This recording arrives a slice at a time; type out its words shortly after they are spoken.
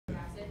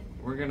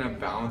we're gonna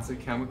balance a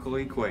chemical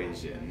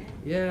equation.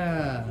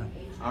 Yeah.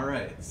 All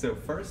right, so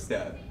first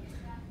step,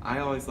 I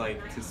always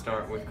like to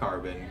start with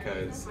carbon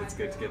because it's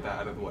good to get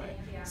that out of the way.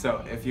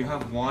 So if you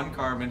have one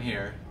carbon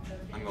here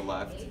on the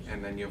left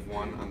and then you have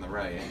one on the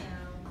right,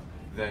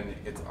 then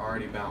it's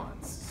already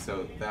balanced.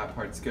 So that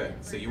part's good.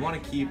 So you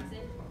want to keep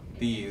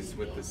these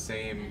with the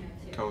same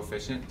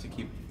coefficient to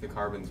keep the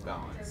carbons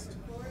balanced.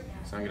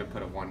 So I'm going to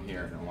put a 1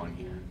 here and a 1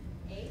 here.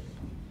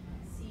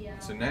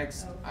 So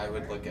next, I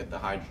would look at the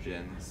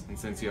hydrogens. And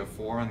since you have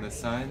 4 on this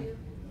side,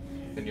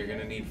 then you're going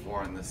to need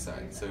 4 on this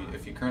side. So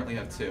if you currently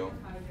have 2, so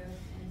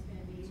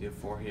you have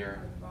 4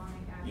 here,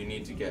 you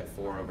need to get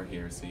 4 over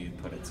here, so you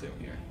put a 2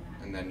 here.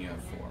 And then you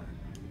have 4.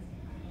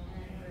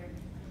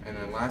 And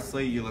then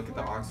lastly, you look at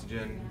the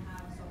oxygen.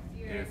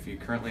 And if you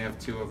currently have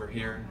 2 over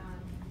here,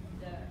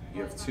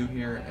 you have 2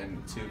 here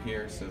and 2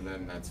 here, so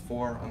then that's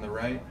 4 on the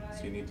right,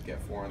 so you need to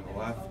get 4 on the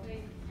left,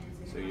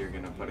 so you're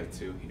going to put a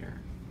 2 here.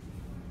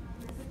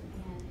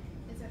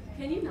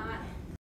 Can you not?